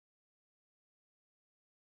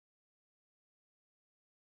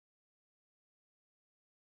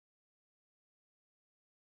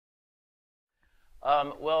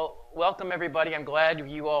Well, welcome everybody. I'm glad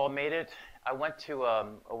you all made it. I went to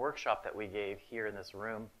a workshop that we gave here in this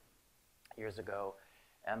room years ago,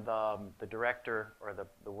 and the director or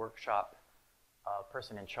the workshop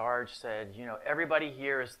person in charge said, you know, everybody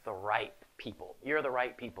here is the right people. You're the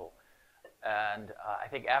right people. And I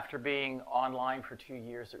think after being online for 2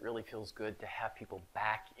 years, it really feels good to have people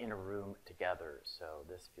back in a room together. So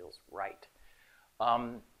this feels right.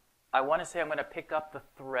 I want to say I'm going to pick up the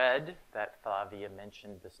thread that Flavia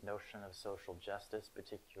mentioned, this notion of social justice,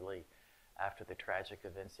 particularly after the tragic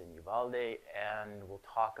events in Uvalde, and we'll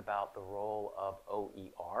talk about the role of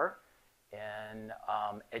OER in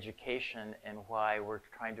education and why we're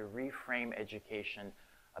trying to reframe education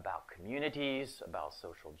about communities, about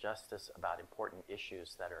social justice, about important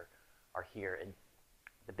issues that are here. And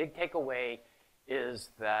the big takeaway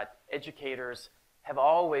is that educators have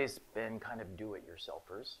always been kind of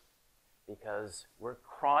do-it-yourselfers because we're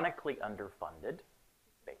chronically underfunded,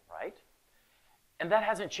 right? And that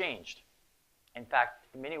hasn't changed. In fact,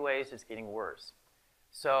 in many ways, it's getting worse.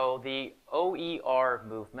 So the OER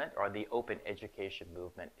movement, or the open education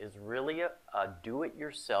movement, is really a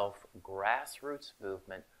do-it-yourself grassroots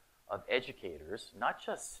movement of educators, not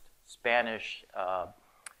just Spanish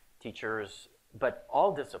teachers, but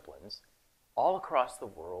all disciplines, all across the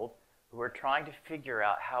world, who are trying to figure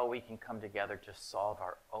out how we can come together to solve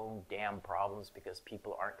our own damn problems because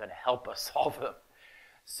people aren't going to help us solve them.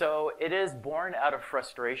 So it is born out of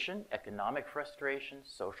frustration, economic frustration,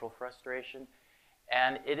 social frustration,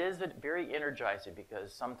 and it is very energizing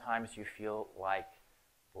because sometimes you feel like,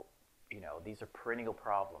 well, you know, these are perennial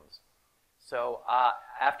problems. So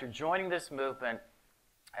after joining this movement,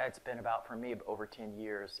 it's been about, for me, over 10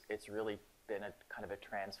 years, it's really been it's had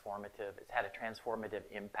a transformative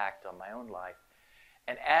impact on my own life.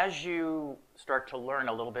 And as you start to learn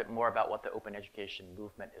a little bit more about what the open education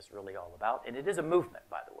movement is really all about, and it is a movement,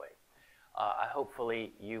 by the way,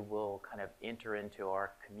 hopefully you will kind of enter into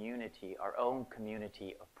our community, our own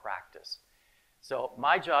community of practice. So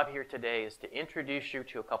my job here today is to introduce you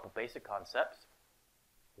to a couple basic concepts.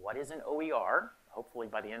 What is an OER? Hopefully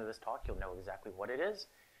by the end of this talk you'll know exactly what it is.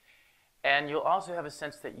 And you'll also have a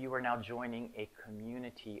sense that you are now joining a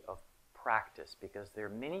community of practice because there are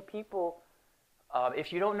many people,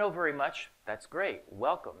 if you don't know very much, that's great,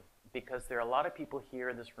 welcome, because there are a lot of people here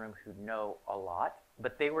in this room who know a lot,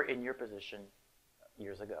 but they were in your position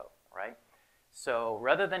years ago, right? So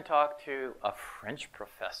rather than talk to a French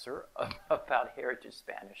professor about heritage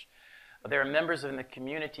Spanish, there are members in the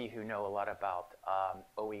community who know a lot about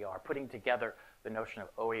OER, putting together the notion of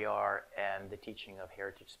OER and the teaching of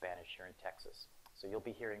heritage Spanish here in Texas. So you'll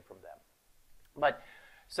be hearing from them. But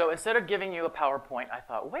so instead of giving you a PowerPoint, I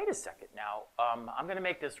thought, wait a second now, I'm going to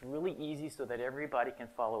make this really easy so that everybody can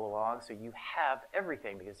follow along so you have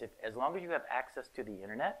everything, because as long as you have access to the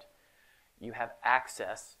internet, you have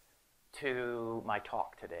access to my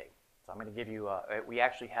talk today. So I'm going to give you, we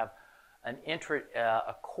actually have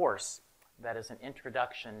a course that is an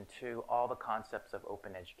introduction to all the concepts of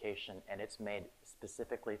open education, and it's made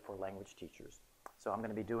specifically for language teachers. So I'm going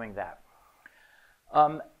to be doing that.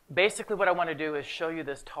 Basically what I want to do is show you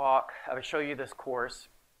this talk, show you this course,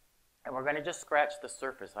 and we're going to just scratch the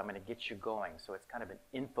surface. I'm going to get you going. So it's kind of an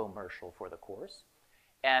infomercial for the course.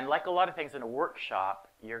 And like a lot of things in a workshop,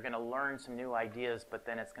 you're going to learn some new ideas, but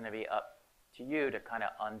then it's going to be up to you to kind of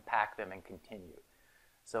unpack them and continue.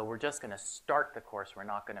 So we're just going to start the course. We're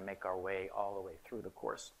not going to make our way all the way through the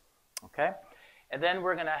course, okay? And then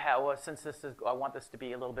we're going to have, well, since I want this to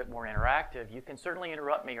be a little bit more interactive, you can certainly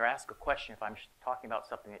interrupt me or ask a question if I'm talking about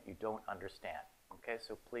something that you don't understand, okay?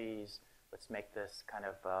 So please, let's make this kind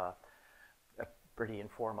of pretty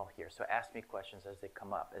informal here. So ask me questions as they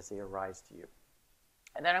come up, as they arise to you.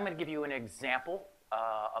 And then I'm going to give you an example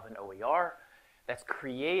of an OER that's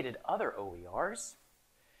created other OERs.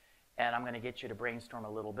 And I'm going to get you to brainstorm a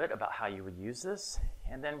little bit about how you would use this.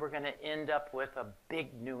 And then we're going to end up with a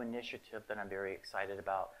big new initiative that I'm very excited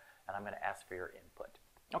about, and I'm going to ask for your input.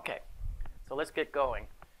 Okay, so let's get going.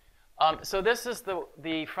 So this is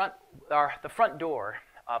the front door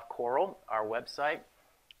of COERLL, our website.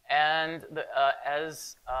 And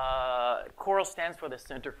as COERLL stands for the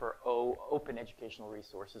Center for Open Educational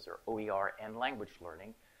Resources, or OER, and Language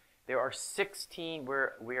Learning. There are 16,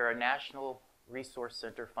 we are a national resource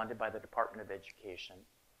center funded by the Department of Education.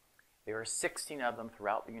 There are 16 of them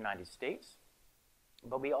throughout the United States,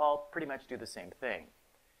 but we all pretty much do the same thing.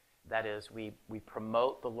 That is, we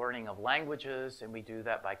promote the learning of languages, and we do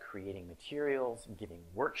that by creating materials, giving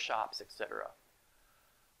workshops, etc.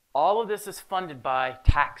 All of this is funded by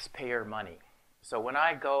taxpayer money. So when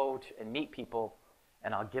I go and meet people,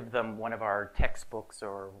 and I'll give them one of our textbooks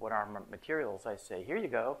or one of our materials, I say, here you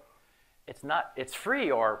go. It's free,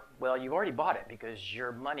 or, well, you've already bought it because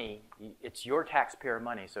your money, it's your taxpayer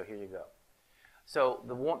money, so here you go. So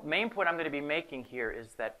the main point I'm going to be making here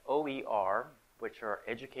is that OER, which are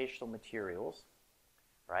educational materials,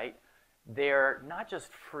 right? They're not just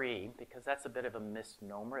free, because that's a bit of a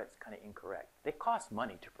misnomer. It's kind of incorrect. They cost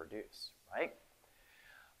money to produce, right?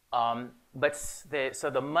 So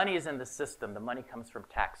the money is in the system. The money comes from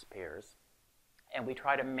taxpayers. And we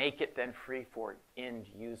try to make it then free for end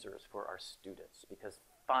users, for our students, because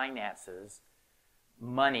finances,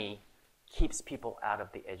 money, keeps people out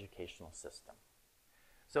of the educational system.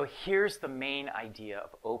 So here's the main idea of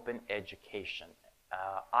open education.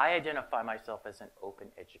 I identify myself as an open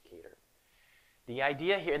educator. The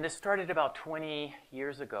idea here, and this started about 20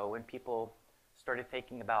 years ago when people started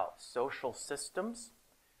thinking about social systems.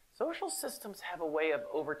 Social systems have a way of,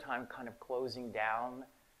 over time, kind of closing down,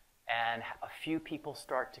 and a few people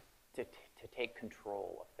start to take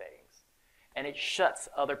control of things. And it shuts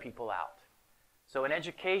other people out. So in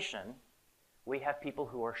education, we have people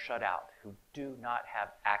who are shut out, who do not have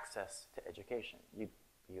access to education. You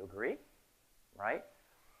agree? Right?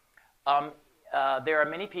 There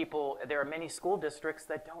are many school districts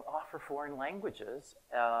that don't offer foreign languages,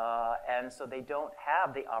 and so they don't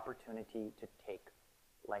have the opportunity to take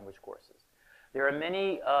language courses. There are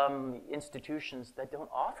many institutions that don't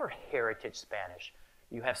offer heritage Spanish.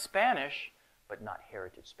 You have Spanish, but not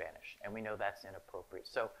heritage Spanish, and we know that's inappropriate.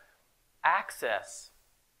 So access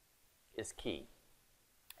is key.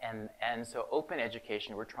 And so open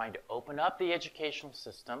education, we're trying to open up the educational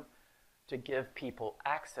system to give people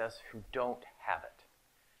access who don't have it.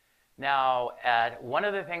 Now, one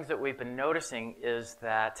of the things that we've been noticing is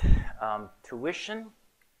that tuition,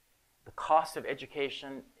 the cost of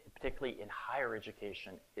education, particularly in higher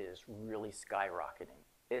education, is really skyrocketing.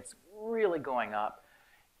 It's really going up,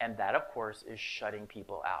 and that, of course, is shutting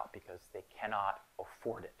people out because they cannot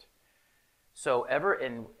afford it. So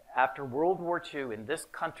after World War II, in this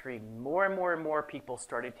country, more and more people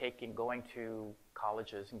started going to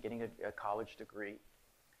colleges and getting a college degree.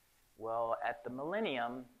 Well, at the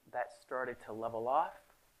millennium, that started to level off,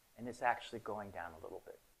 and it's actually going down a little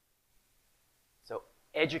bit. So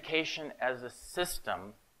education as a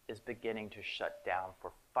system is beginning to shut down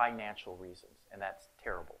for financial reasons, and that's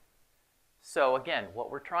terrible. So again,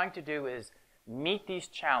 what we're trying to do is meet these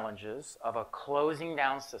challenges of a closing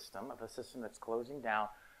down system, of a system that's closing down,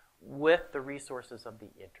 with the resources of the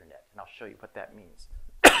internet. And I'll show you what that means.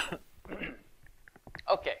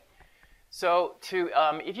 Okay, so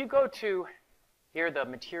if you go to here, the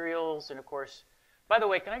materials, and of course, by the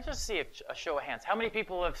way, can I just see a show of hands? How many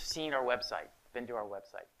people have seen our website, been to our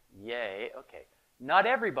website? Yay, okay. Not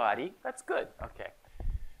everybody, that's good, okay.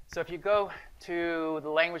 So if you go to the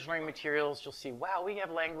language learning materials, you'll see, wow, we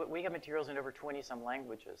have materials in over 20-some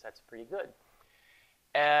languages. That's pretty good.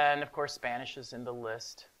 And of course, Spanish is in the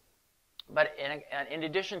list. But in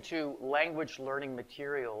addition to language learning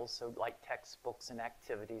materials, so like textbooks and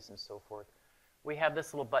activities and so forth, we have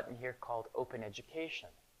this little button here called Open Education.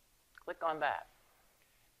 Click on that.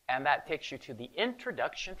 And that takes you to the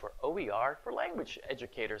introduction for OER for language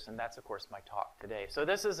educators, and that's, of course, my talk today. So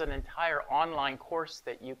this is an entire online course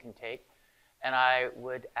that you can take, and I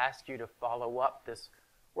would ask you to follow up this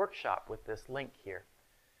workshop with this link here.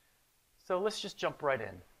 So let's just jump right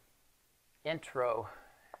in. Intro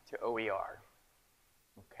to OER.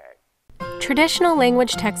 Okay. Traditional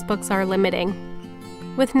language textbooks are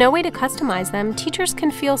limiting. With no way to customize them, teachers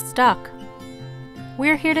can feel stuck.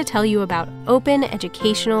 We're here to tell you about open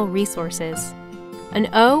educational resources. An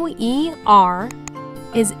OER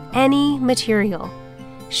is any material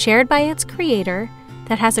shared by its creator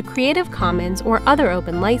that has a Creative Commons or other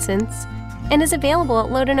open license and is available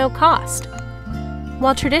at low to no cost.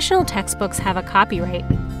 While traditional textbooks have a copyright,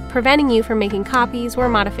 preventing you from making copies or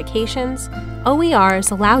modifications,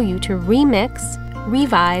 OERs allow you to remix,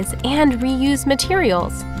 revise, and reuse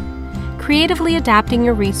materials, creatively adapting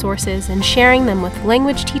your resources and sharing them with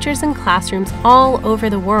language teachers and classrooms all over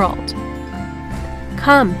the world.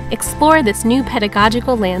 Come, explore this new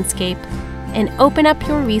pedagogical landscape and open up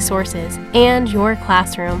your resources and your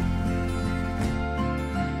classroom.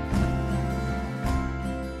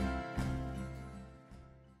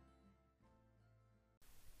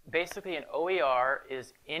 Basically, an OER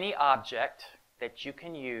is any object that you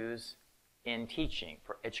can use in teaching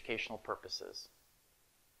for educational purposes.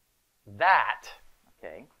 That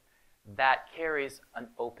carries an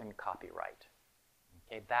open copyright.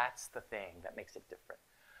 Okay, that's the thing that makes it different.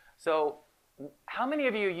 So, how many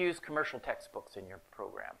of you use commercial textbooks in your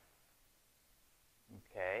program?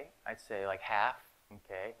 Okay, I'd say like half,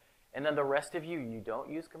 Okay? And then the rest of you, you don't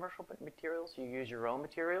use commercial materials, you use your own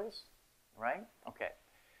materials, right? Okay.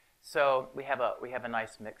 So we have a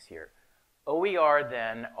nice mix here. OER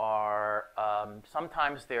then are,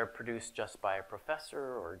 sometimes they're produced just by a professor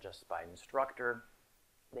or just by an instructor.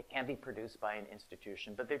 They can be produced by an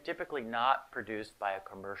institution, but they're typically not produced by a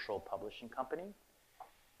commercial publishing company.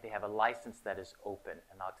 They have a license that is open,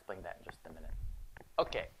 and I'll explain that in just a minute.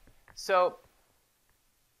 Okay, so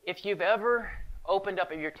if you've ever opened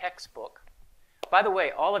up your textbook, by the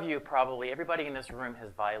way, all of you probably, everybody in this room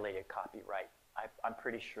has violated copyright. I'm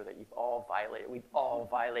pretty sure that we've all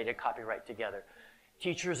violated copyright together.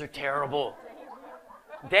 Teachers are terrible.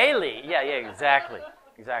 Daily, yeah, exactly.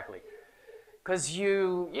 Because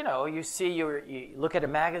you look at a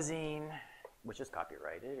magazine, which is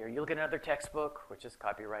copyrighted, or you look at another textbook, which is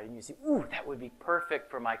copyrighted, and you see, ooh, that would be perfect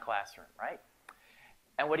for my classroom, right?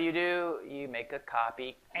 And what do? You make a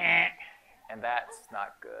copy, and that's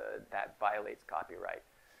not good. That violates copyright.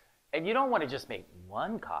 And you don't want to just make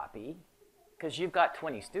one copy, because you've got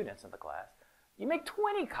 20 students in the class. You make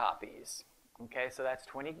 20 copies, okay? So that's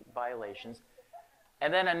 20 violations.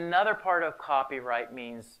 And then another part of copyright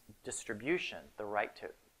means distribution, the right to,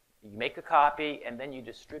 you make a copy and then you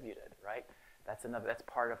distribute it, right? That's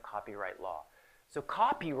part of copyright law. So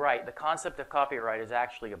copyright, the concept of copyright is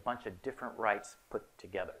actually a bunch of different rights put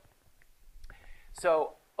together.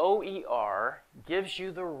 So OER gives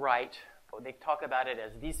you the right, they talk about it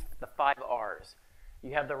as the 5 R's.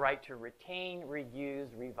 You have the right to retain, reuse,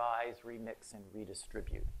 revise, remix, and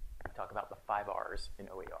redistribute. We talk about the 5 R's in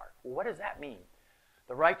OER. Well, what does that mean?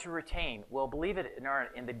 The right to retain. Well, believe it,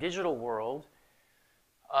 in the digital world,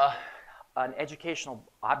 an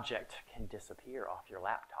educational object can disappear off your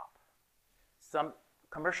laptop. Some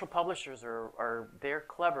commercial publishers they're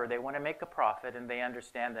clever. They want to make a profit, and they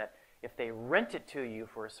understand that if they rent it to you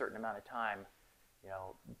for a certain amount of time,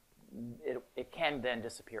 it can then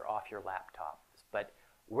disappear off your laptop. But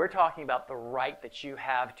we're talking about the right that you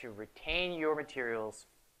have to retain your materials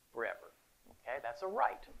forever. Okay, that's a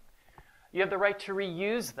right. You have the right to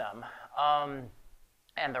reuse them,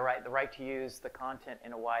 and the right to use the content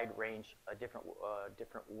in a wide range, a different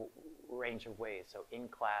range of ways. So in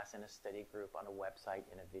class, in a study group, on a website,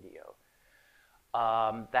 in a video.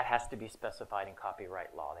 That has to be specified in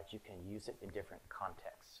copyright law, that you can use it in different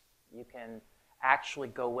contexts. You can actually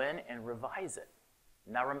go in and revise it.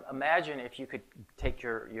 Now imagine if you could take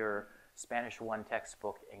your Spanish 1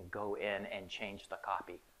 textbook and go in and change the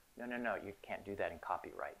copy. No, you can't do that in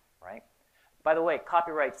copyright, right? By the way,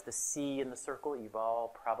 copyright's the C in the circle. You've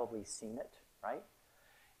all probably seen it, right?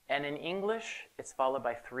 And in English, it's followed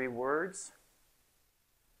by 3 words.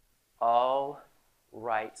 All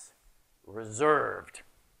rights reserved,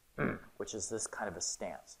 which is this kind of a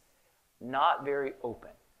stance. Not very open.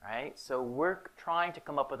 Right? So we're trying to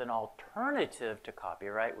come up with an alternative to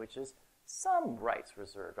copyright, which is some rights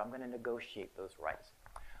reserved. I'm going to negotiate those rights.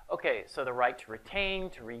 Okay, so the right to retain,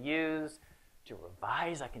 to reuse, to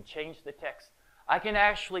revise. I can change the text. I can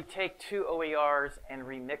actually take 2 OERs and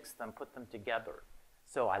remix them, put them together.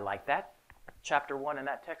 So I like that. Chapter 1 in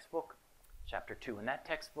that textbook, Chapter 2 in that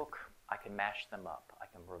textbook. I can mash them up. I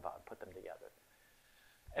can put them together.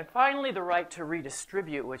 And finally, the right to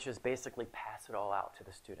redistribute, which is basically pass it all out to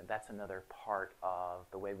the student. That's another part of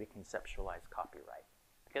the way we conceptualize copyright.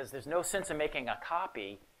 Because there's no sense in making a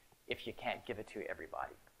copy if you can't give it to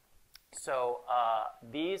everybody. So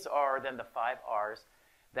these are then the 5 R's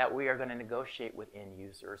that we are going to negotiate with end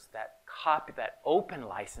users. That open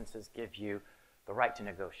licenses give you the right to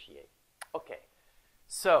negotiate. Okay,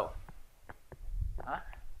 so,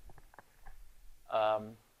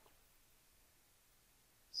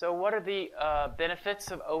 so what are the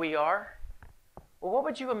benefits of OER? Well, what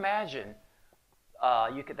would you imagine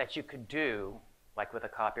that you could do, like with a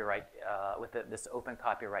copyright, with this open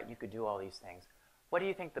copyright, you could do all these things. What do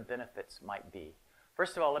you think the benefits might be?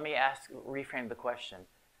 First of all, let me reframe the question.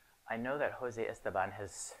 I know that José Estéban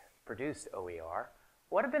has produced OER.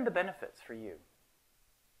 What have been the benefits for you?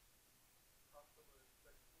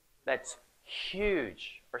 That's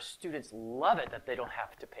huge. Our students love it that they don't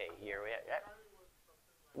have to pay here.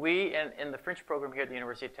 We, in the French program here at the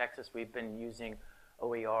University of Texas, we've been using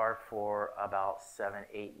OER for about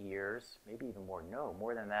 7-8 years, maybe even more. No,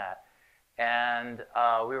 more than that. And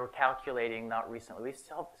we were calculating, not recently,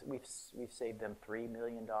 we've saved them $3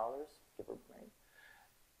 million, give or take.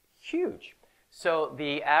 Huge. So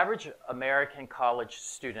the average American college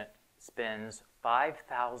student spends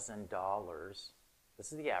 $5,000.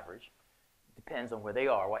 This is the average. Depends on where they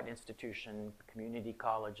are, what institution, community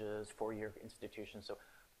colleges, 4-year institutions. So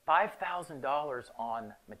 $5,000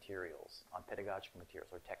 on materials, on pedagogical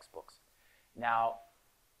materials or textbooks. Now,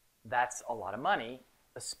 that's a lot of money,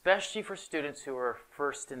 especially for students who are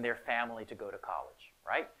first in their family to go to college,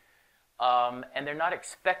 right? And they're not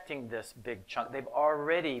expecting this big chunk. They've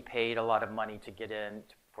already paid a lot of money to get in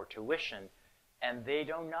for tuition, and they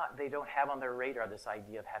don't have on their radar this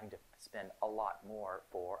idea of having to spend a lot more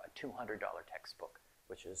for a $200 textbook,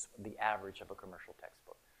 which is the average of a commercial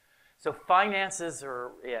textbook. So finances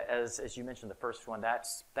are, yeah, as you mentioned, the first one,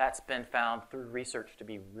 that's been found through research to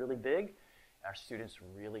be really big. Our students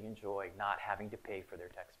really enjoy not having to pay for their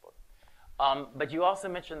textbook. But you also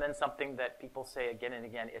mentioned then something that people say again and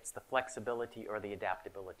again, it's the flexibility or the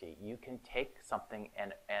adaptability. You can take something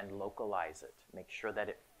and localize it, make sure that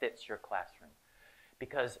it fits your classroom.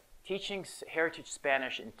 Because teaching heritage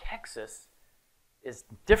Spanish in Texas is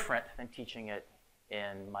different than teaching it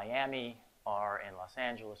in Miami or in Los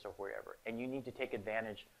Angeles or wherever. And you need to take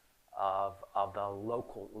advantage of the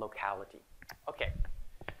locality. Okay.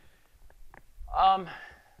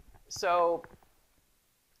 So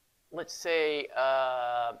let's say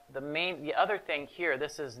the other thing here,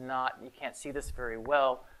 this is not, you can't see this very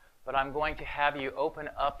well, but I'm going to have you open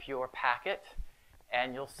up your packet,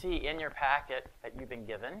 and you'll see in your packet that you've been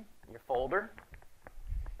given, your folder.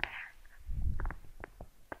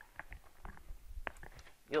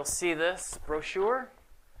 You'll see this brochure.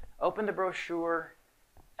 Open the brochure,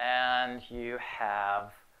 and you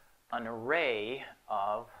have an array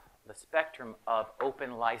of the spectrum of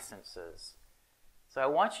open licenses. So I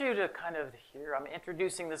want you to kind of hear, I'm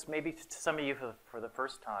introducing this maybe to some of you for the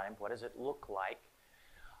first time. What does it look like?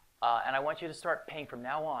 And I want you to start paying, from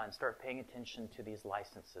now on, start paying attention to these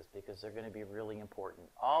licenses because they're going to be really important.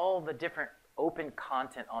 All the different open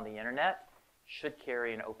content on the internet should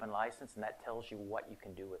carry an open license, and that tells you what you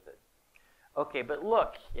can do with it. Okay, but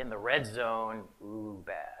look, in the red zone, ooh,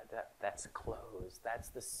 bad. That's closed. That's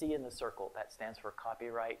the C in the circle. That stands for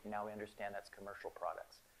copyright. Now we understand that's commercial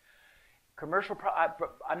products.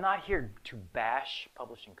 I'm not here to bash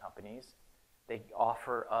publishing companies. They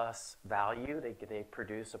offer us value. They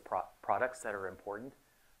produce products that are important,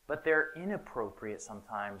 but they're inappropriate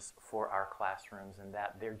sometimes for our classrooms in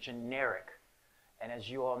that they're generic. And as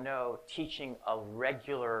you all know, teaching a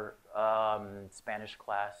regular Spanish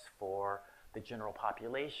class for the general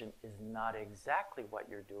population is not exactly what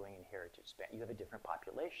you're doing in heritage Spanish. You have a different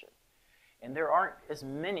population. And there aren't as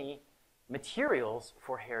many materials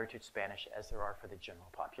for heritage Spanish as there are for the general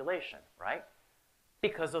population, right?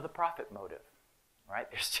 Because of the profit motive, right?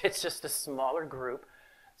 It's just a smaller group.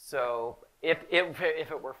 So if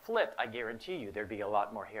it were flipped, I guarantee you there'd be a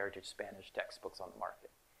lot more heritage Spanish textbooks on the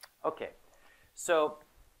market. Okay, so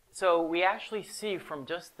we actually see from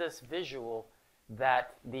just this visual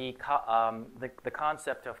that the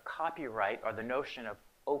concept of copyright, or the notion of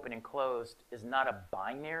open and closed, is not a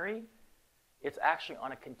binary. It's actually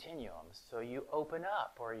on a continuum. So you open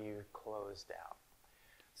up or you close down.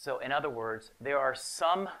 So in other words, there are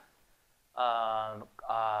some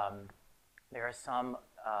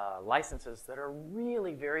licenses that are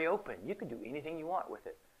really very open. You can do anything you want with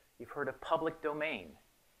it. You've heard of public domain.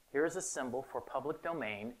 Here's a symbol for public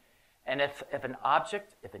domain. And if an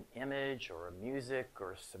object, if an image or a music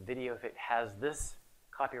or some video, if it has this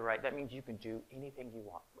copyright, that means you can do anything you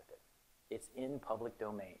want with it. It's in public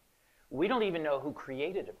domain. We don't even know who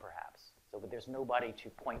created it, perhaps. So there's nobody to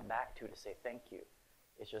point back to say thank you.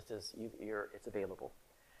 It's just as it's available.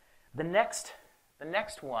 The next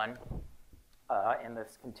one in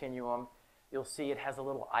this continuum, you'll see it has a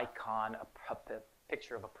little icon, a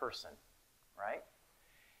picture of a person, right?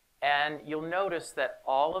 And you'll notice that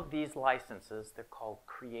all of these licenses, they're called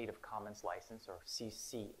Creative Commons license or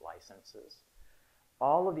CC licenses.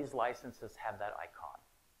 All of these licenses have that icon,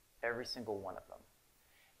 every single one of them.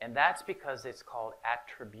 And that's because it's called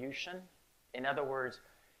attribution. In other words,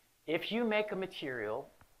 if you make a material,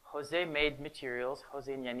 José made materials,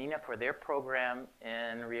 José and Yanina, for their program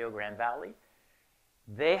in Rio Grande Valley,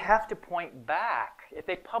 they have to point back. If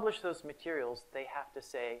they publish those materials, they have to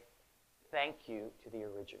say thank you to the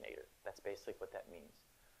originator. That's basically what that means.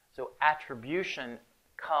 So attribution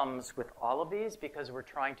comes with all of these because we're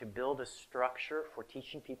trying to build a structure for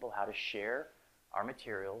teaching people how to share our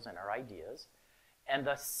materials and our ideas. And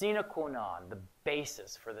the sine qua non, the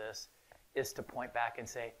basis for this, is to point back and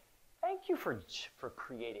say, thank you for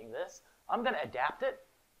creating this. I'm going to adapt it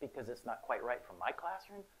because it's not quite right for my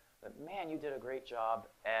classroom, but man, you did a great job,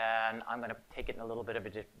 and I'm going to take it in a little bit of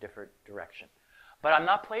a different direction. But I'm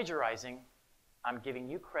not plagiarizing. I'm giving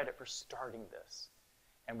you credit for starting this.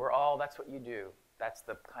 And that's what you do. That's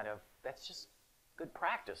just good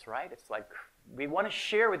practice, right? It's like we want to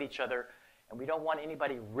share with each other, and we don't want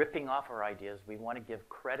anybody ripping off our ideas. We want to give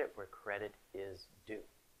credit where credit is due.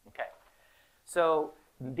 Okay. So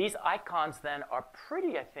these icons then are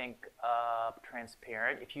pretty, I think,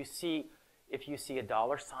 transparent. If you see a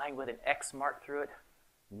dollar sign with an X mark through it,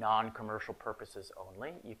 non-commercial purposes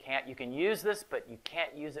only. You can use this, but you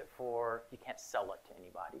can't use it you can't sell it to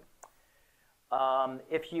anybody.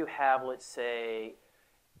 If you have, let's say,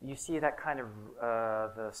 you see that kind of,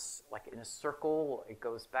 like in a circle, it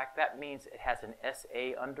goes back, that means it has an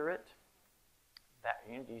SA under it.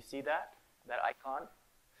 Do you see that icon?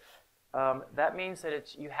 That means that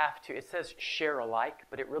it says share alike,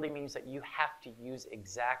 but it really means that you have to use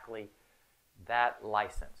exactly that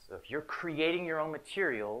license. So if you're creating your own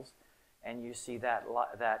materials and you see that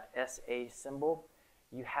SA symbol,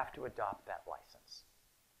 you have to adopt that license.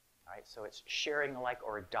 All right, so it's sharing alike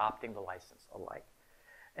or adopting the license alike.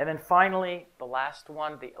 And then finally, the last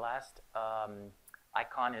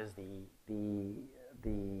icon is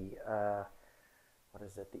what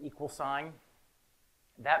is it? The equal sign.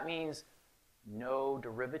 That means no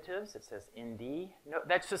derivatives. It says ND. No,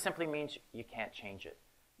 that just simply means you can't change it.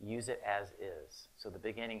 Use it as is. So the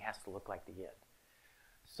beginning has to look like the end.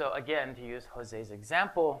 So again, to use Jose's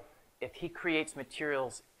example, if he creates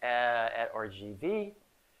materials at RGV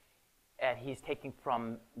and he's taking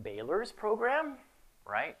from Baylor's program,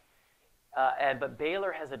 right? But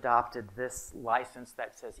Baylor has adopted this license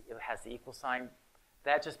that says it has the equal sign.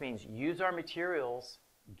 That just means use our materials,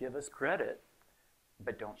 give us credit,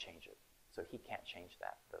 but don't change it. So he can't change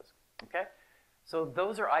those, okay? So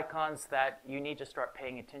those are icons that you need to start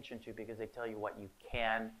paying attention to because they tell you what you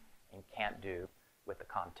can and can't do with the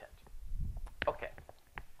content. Okay.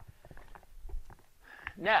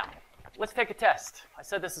 Now, let's take a test. I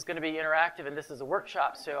said this is going to be interactive and this is a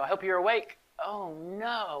workshop, so I hope you're awake. Oh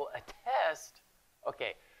no, a test.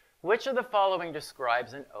 Okay, which of the following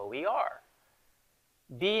describes an OER?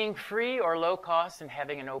 Being free or low cost and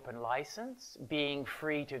having an open license, being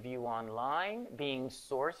free to view online, being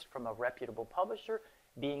sourced from a reputable publisher,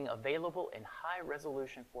 being available in high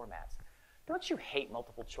resolution formats. Don't you hate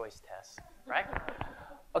multiple choice tests, right?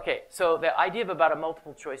 Okay, so the idea about a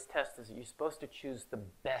multiple choice test is that you're supposed to choose the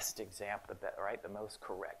best example, right? The most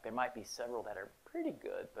correct. There might be several that are pretty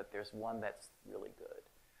good, but there's one that's really good.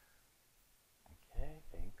 Okay,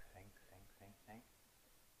 think.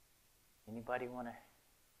 Anybody want to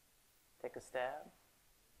take a stab?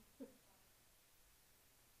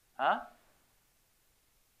 Huh?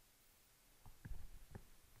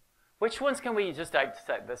 Which ones can we just say,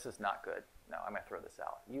 this is not good? No, I'm going to throw this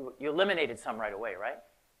out. You eliminated some right away, right?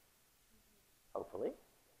 Hopefully.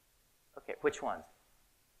 Okay, which ones?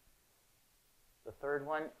 The third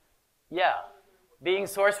one? Yeah. Being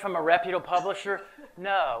sourced from a reputable publisher?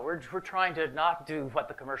 No, we're trying to not do what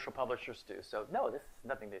the commercial publishers do. So no, this has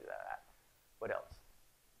nothing to do with that. What else?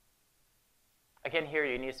 I can't hear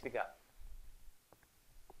you. You need to speak up.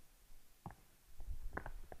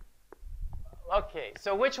 Okay,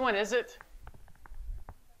 so which one is it?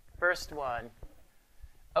 First one.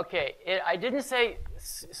 Okay, I didn't say,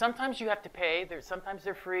 sometimes you have to pay. Sometimes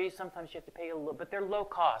they're free. Sometimes you have to pay a little, but they're low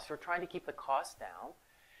cost. We're trying to keep the cost down.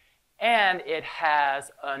 And it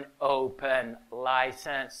has an open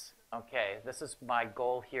license. Okay, this is my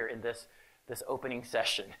goal here in this opening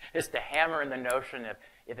session, is to hammer in the notion of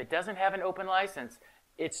if it doesn't have an open license,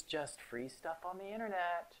 it's just free stuff on the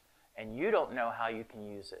internet, and you don't know how you can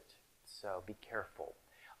use it. So be careful.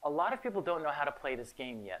 A lot of people don't know how to play this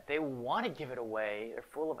game yet. They want to give it away. They're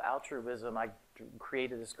full of altruism. I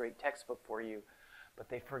created this great textbook for you, but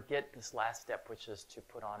they forget this last step, which is to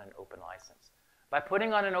put on an open license. By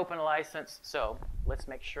putting on an open license, so let's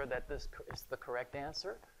make sure that this is the correct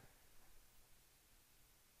answer.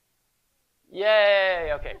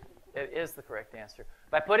 Yay, okay, it is the correct answer.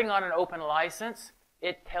 By putting on an open license,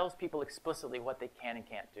 it tells people explicitly what they can and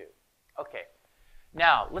can't do. Okay,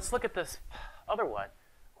 now let's look at this other one.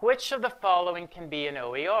 Which of the following can be an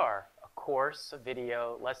OER? A course, a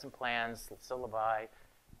video, lesson plans, syllabi,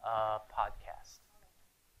 podcast.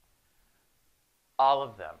 All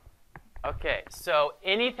of them. Okay, so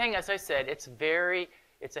anything, as I said, it's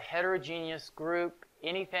a heterogeneous group.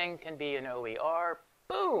 Anything can be an OER.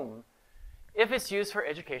 Boom! If it's used for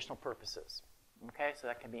educational purposes. Okay, so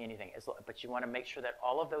that can be anything. But you want to make sure that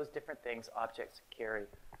all of those different things, objects, carry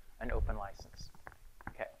an open license.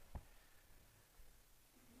 Okay.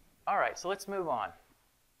 All right, so let's move on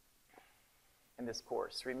in this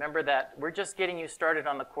course. Remember that we're just getting you started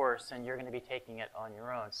on the course, and you're going to be taking it on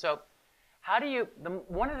your own. So how do you,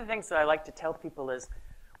 one of the things that I like to tell people is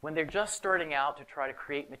when they're just starting out to try to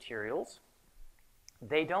create materials,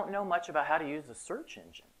 they don't know much about how to use a search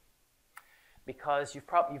engine. Because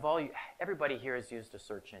everybody here has used a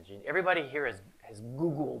search engine. Everybody here has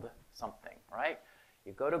Googled something, right?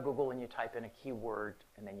 You go to Google and you type in a keyword,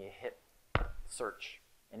 and then you hit search,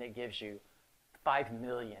 and it gives you 5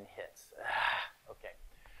 million hits. Okay.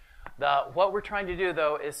 What we're trying to do,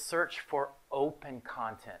 though, is search for open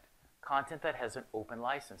content. Content that has an open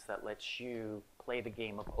license that lets you play the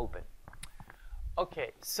game of open.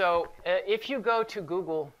 Okay, so if you go to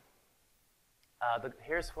Google,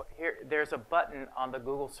 there's a button on the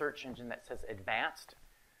Google search engine that says Advanced.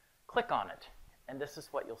 Click on it, and this is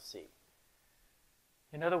what you'll see.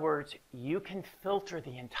 In other words, you can filter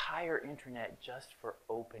the entire internet just for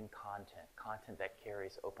open content, content that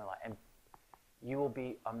carries open license. And you will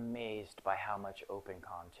be amazed by how much open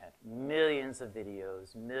content. Millions of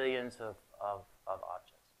videos, millions of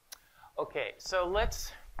objects. Okay, so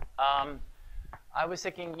let's, I was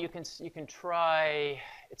thinking you can try,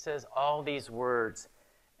 it says all these words,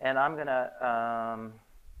 and I'm gonna,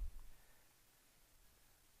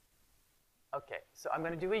 okay, so I'm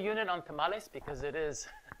gonna do a unit on tamales because it is,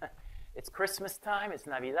 it's Christmas time, it's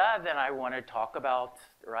Navidad, and I want to talk about,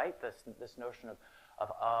 right, this notion of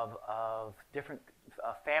different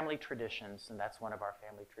family traditions, and that's one of our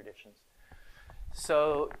family traditions.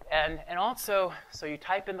 So, and also, so you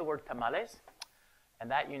type in the word tamales, and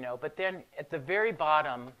that you know, but then at the very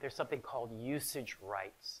bottom, there's something called usage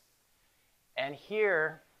rights. And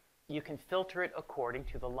here, you can filter it according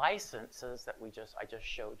to the licenses that I just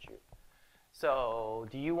showed you. So,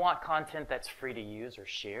 do you want content that's free to use or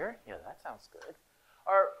share? Yeah, that sounds good.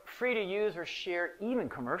 Or free to use or share even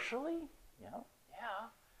commercially? You know? Yeah.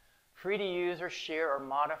 Free to use or share or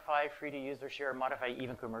modify, free to use or share or modify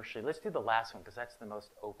even commercially. Let's do the last one because that's the most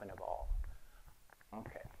open of all.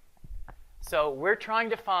 Okay. So we're trying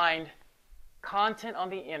to find content on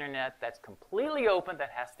the internet that's completely open that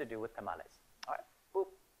has to do with tamales. All right. Boop.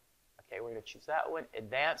 Okay, we're going to choose that one.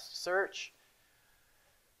 Advanced search.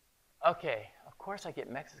 Okay. Of course I get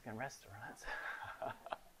Mexican restaurants.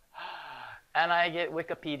 And I get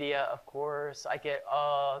Wikipedia, of course. I get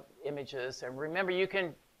images. And remember, you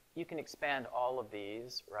can expand all of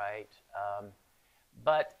these, right?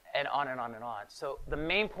 And on and on and on. So the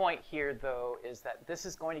main point here, though, is that this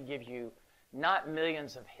is going to give you not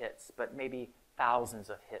millions of hits, but maybe thousands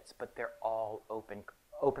of hits. But they're all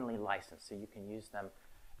openly licensed, so you can use them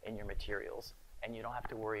in your materials, and you don't have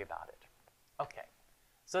to worry about it. Okay.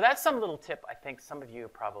 So that's some little tip. I think some of you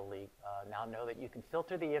probably now know that you can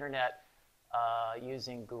filter the internet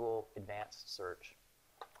using Google Advanced Search.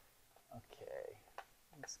 Okay,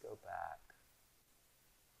 let's go back.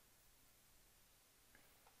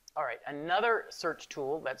 All right, another search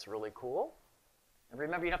tool that's really cool. And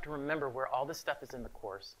remember, you have to remember where all this stuff is in the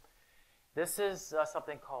course. This is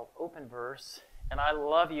something called OpenVerse, and I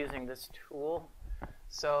love using this tool.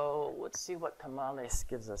 So let's see what tamales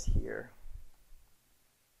gives us here.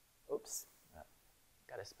 Oops,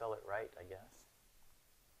 got to spell it right, I guess.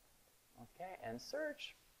 Okay, and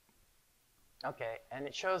search. Okay, and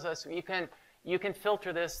it shows us you can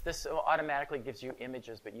filter this. This automatically gives you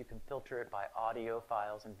images, but you can filter it by audio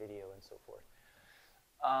files and video and so forth.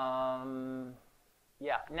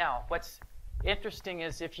 Yeah, now what's interesting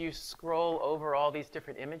is if you scroll over all these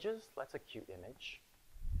different images, that's a cute image.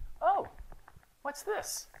 Oh, what's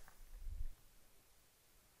this?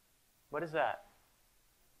 What is that?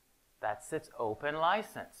 That's its open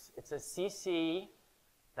license. It's a CC.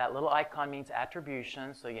 That little icon means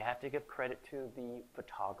attribution, so you have to give credit to the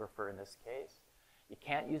photographer in this case. You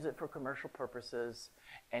can't use it for commercial purposes,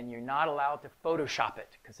 and you're not allowed to Photoshop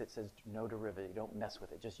it because it says no derivative. You don't mess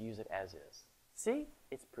with it. Just use it as is. See?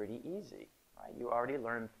 It's pretty easy. Right? You already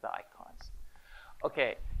learned the icons.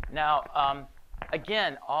 Okay. Now,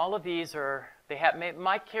 again, all of these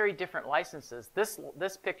might carry different licenses.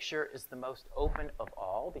 This picture is the most open of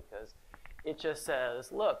all because it just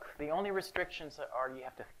says, look, the only restrictions are you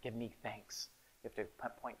have to give me thanks. You have to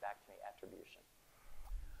point back to me attribution.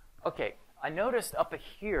 Okay, I noticed up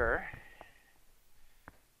here,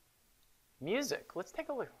 music. Let's take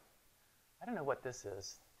a look. I don't know what this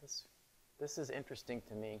is. This is interesting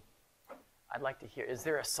to me. I'd like to hear. Is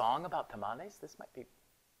there a song about tamales? This might be.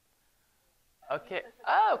 Okay.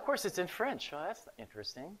 Oh, of course, it's in French. Oh, that's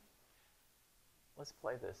interesting. Let's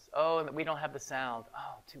play this. Oh, we don't have the sound.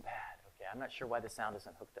 Oh, too bad. Okay, I'm not sure why the sound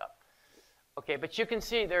isn't hooked up. Okay, but you can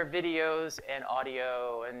see there are videos and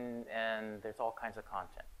audio, and there's all kinds of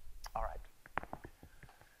content. All right.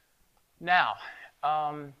 Now,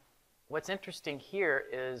 what's interesting here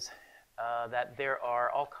is that there are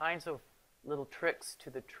all kinds of little tricks to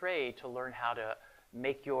the trade to learn how to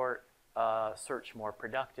make your search more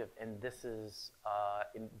productive, and this is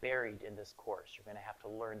buried in this course. You're going to have to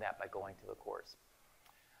learn that by going to the course.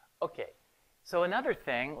 Okay, so another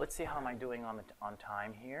thing, let's see how am I doing on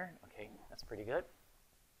time here. Okay, that's pretty good.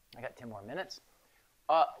 I got 10 more minutes.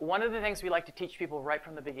 One of the things we like to teach people right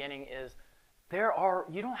from the beginning is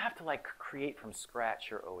you don't have to like create from scratch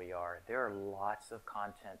your OER. There are lots of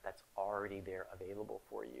content that's already there available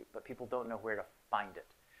for you, but people don't know where to find it.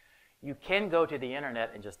 You can go to the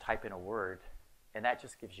internet and just type in a word, and that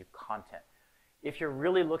just gives you content. If you're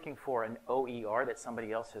really looking for an OER that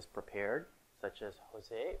somebody else has prepared, such as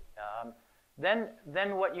José,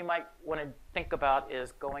 then what you might want to think about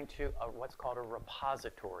is going to what's called a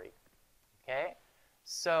repository, okay?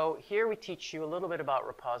 So here we teach you a little bit about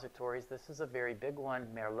repositories. This is a very big one,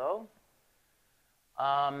 Merlot.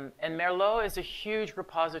 And Merlot is a huge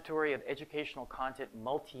repository of educational content,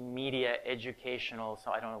 multimedia educational, so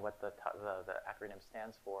I don't know what the acronym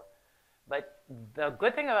stands for. But the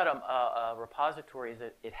good thing about a repository is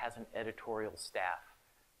that it has an editorial staff.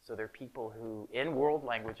 So there are people who, in world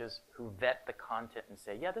languages, who vet the content and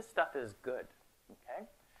say, yeah, this stuff is good, okay?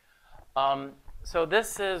 So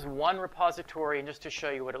this is one repository, and just to show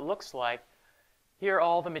you what it looks like, here are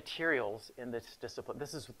all the materials in this discipline.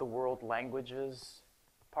 This is the world languages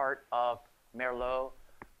part of Merlot.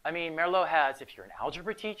 I mean, Merlot has, if you're an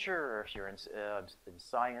algebra teacher or if you're in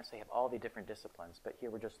science, they have all the different disciplines. But here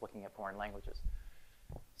we're just looking at foreign languages.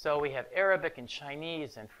 So we have Arabic and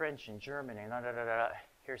Chinese and French and German and da-da-da-da.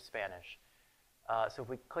 Here's Spanish. So if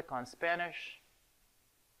we click on Spanish,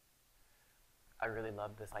 I really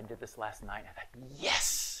love this. I did this last night. I thought,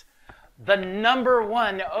 yes! The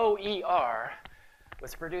 #1 OER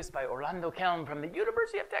was produced by Orlando Kelm from the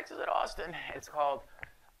University of Texas at Austin. It's called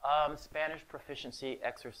Spanish Proficiency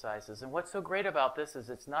Exercises. And what's so great about this is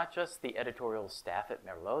it's not just the editorial staff at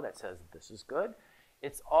Merlot that says this is good.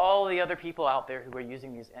 It's all the other people out there who are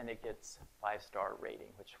using these, and it gets 5-star rating,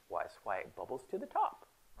 which is why it bubbles to the top,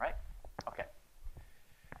 right? Okay.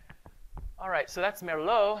 All right, so that's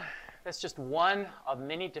Merlot. That's just one of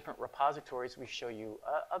many different repositories. We show you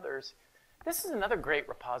others. This is another great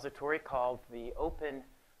repository called the Open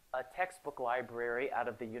Textbook Library out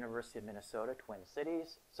of the University of Minnesota, Twin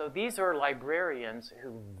Cities. So these are librarians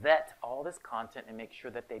who vet all this content and make sure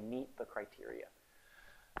that they meet the criteria.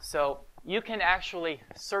 So you can actually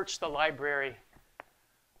search the library.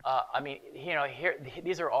 I mean, you know, here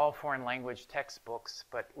these are all foreign language textbooks,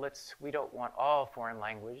 but we don't want all foreign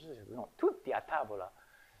languages. We want tutti a tavola.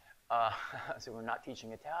 So we're not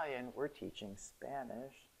teaching Italian, we're teaching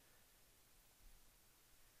Spanish.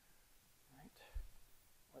 Right.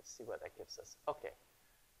 Let's see what that gives us. Okay.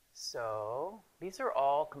 So these are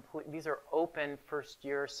all complete, these are open first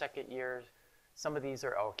year, second years. Some of these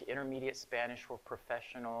are intermediate Spanish for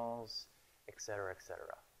professionals, et cetera, et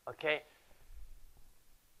cetera. Okay?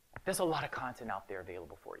 There's a lot of content out there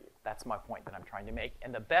available for you. That's my point that I'm trying to make.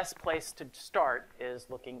 And the best place to start is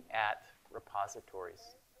looking at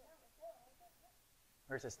repositories.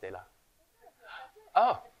 Where's Estela?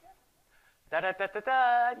 Oh.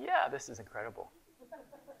 Da-da-da-da-da. Yeah, this is incredible.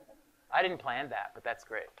 I didn't plan that, but that's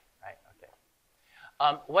great. Right? Okay.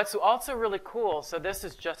 What's also really cool, so this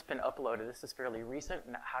has just been uploaded. This is fairly recent.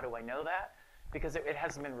 And how do I know that? Because it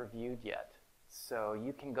hasn't been reviewed yet. So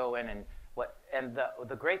you can go in and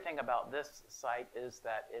the great thing about this site is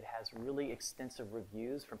that it has really extensive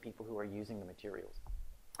reviews from people who are using the materials.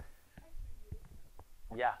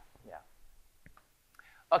 Yeah, yeah.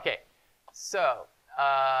 Okay, so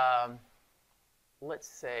let's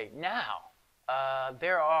say now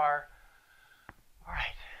there are, all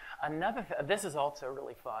right, this is also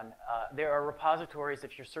really fun. There are repositories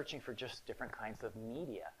if you're searching for just different kinds of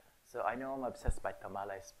media. So I know I'm obsessed by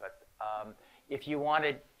tamales, but if you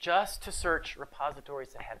wanted just to search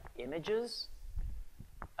repositories that have images,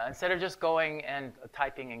 instead of just going and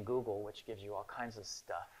typing in Google, which gives you all kinds of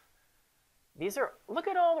stuff, look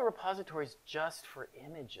at all the repositories just for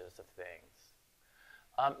images of things.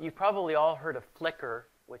 You've probably all heard of Flickr,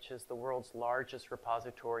 which is the world's largest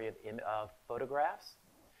repository of photographs.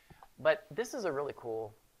 But this is a really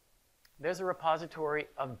cool, there's a repository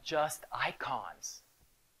of just icons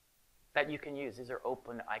that you can use. These are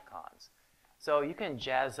open icons. So you can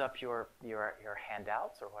jazz up your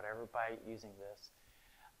handouts or whatever by using this.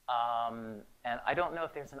 And I don't know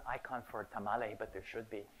if there's an icon for tamale, but there should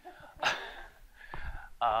be.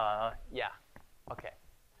 Yeah, okay.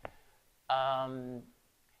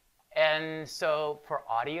 And so for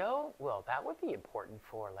audio, well, that would be important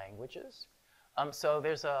for languages. So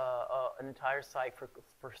there's an entire site for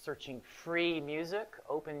searching free music,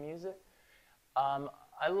 open music.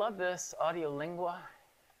 I love this, Audiolingua.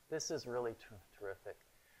 This is really terrific.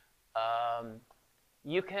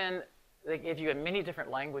 You can, they give you in many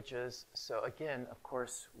different languages. So again, of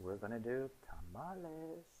course, we're going to do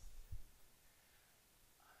tamales.